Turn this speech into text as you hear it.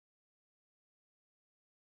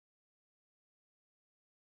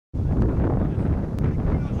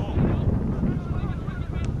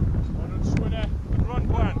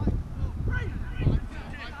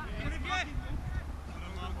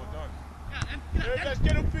Let's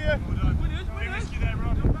get up here. Risky there,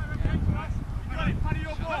 Rob. You got it, Paddy,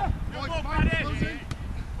 your ball. Your ball, Paddy.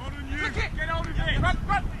 Hold on, you. Get hold of it. Run.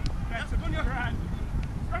 That's a good run.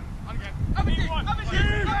 On again. Have it,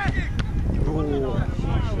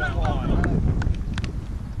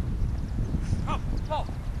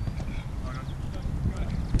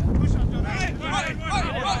 push up, John. Hey,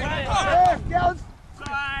 girls.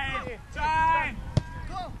 Time.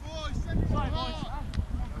 Go, boys. Send it on.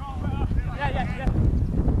 Yeah.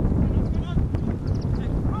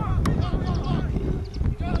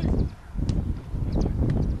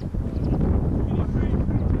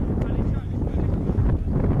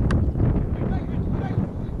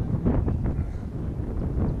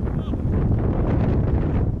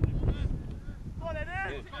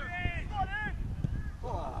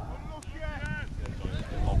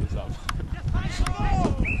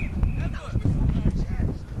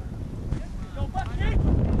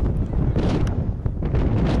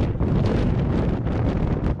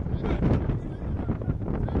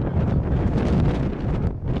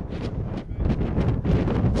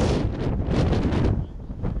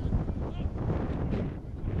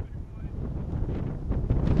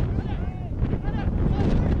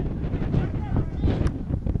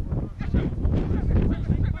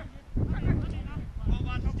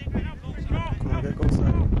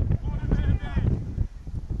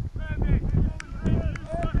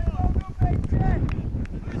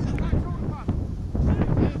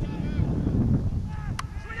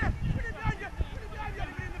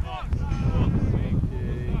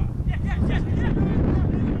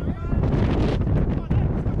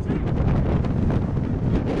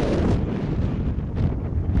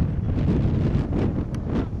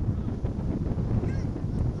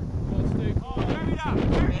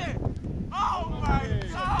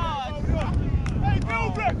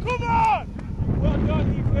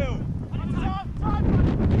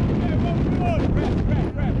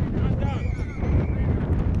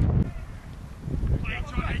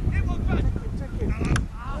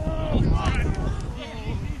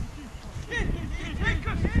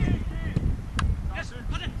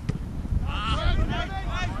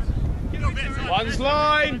 One's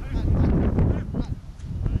line.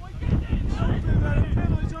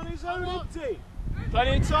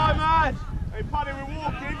 Plenty of time, man. Hey, Paddy, we're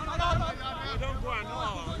walking. Don't go on,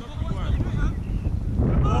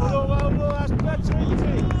 Well, that's better, isn't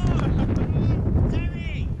it?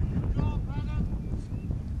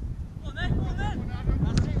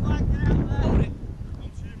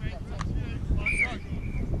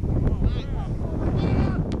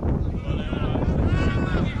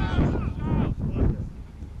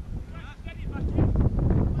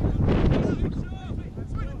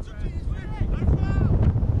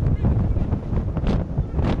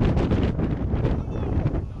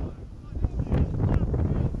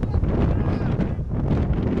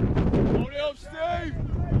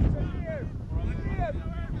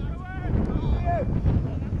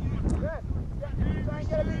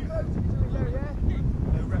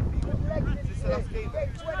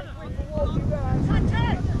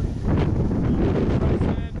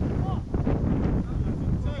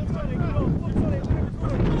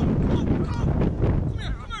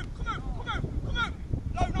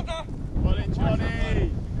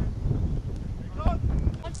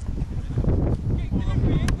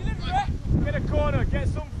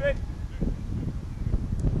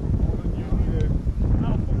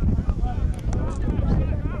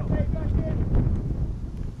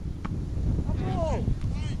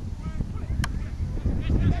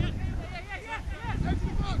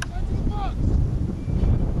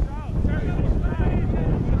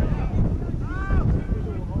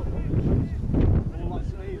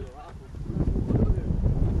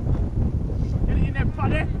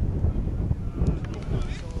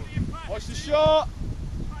 Watch the shot.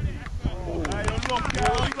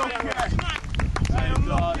 Hey,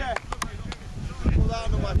 unlucky. Pull that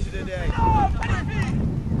on the match of the day.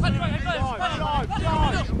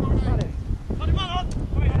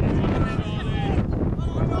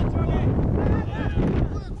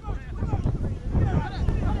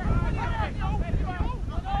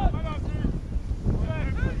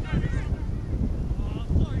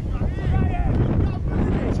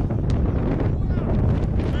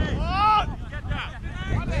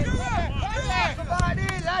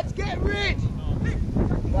 Let's get rich!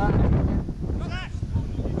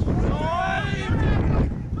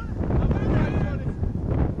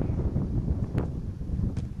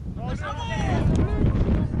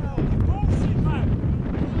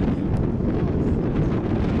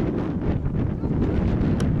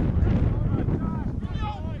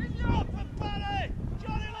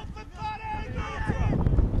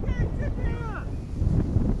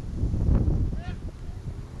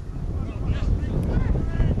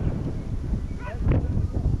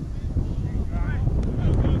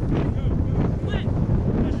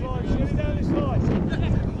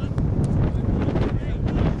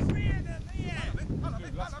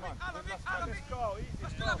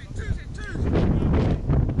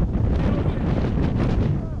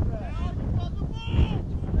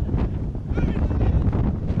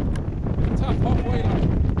 Tough, halfway line.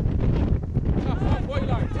 Tough, halfway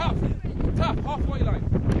line. Tough, tough, halfway line.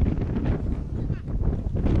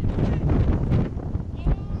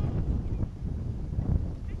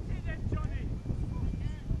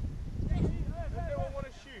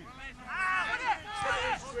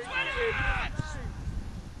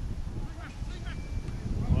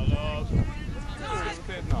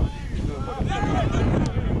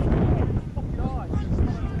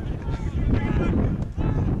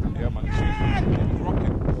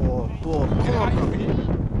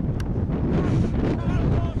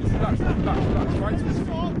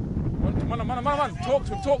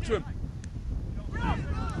 Talk to him.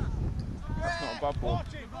 That's not a bad ball.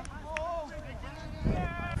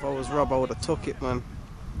 If I was Rob, I would have took it, man.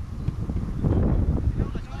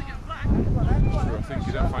 Sure, I think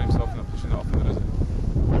he don't find himself in that position that often, does it?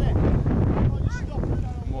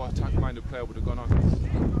 A more attack-minded player would have gone on.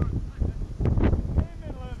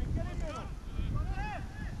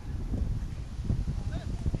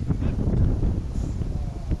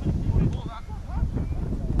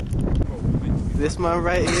 This man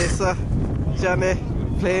right here, sir, Johnny,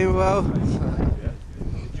 playing well.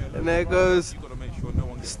 And there goes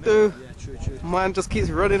Stu. Man just keeps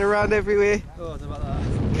running around everywhere. Oh, about that.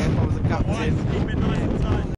 Yeah, I was the captain.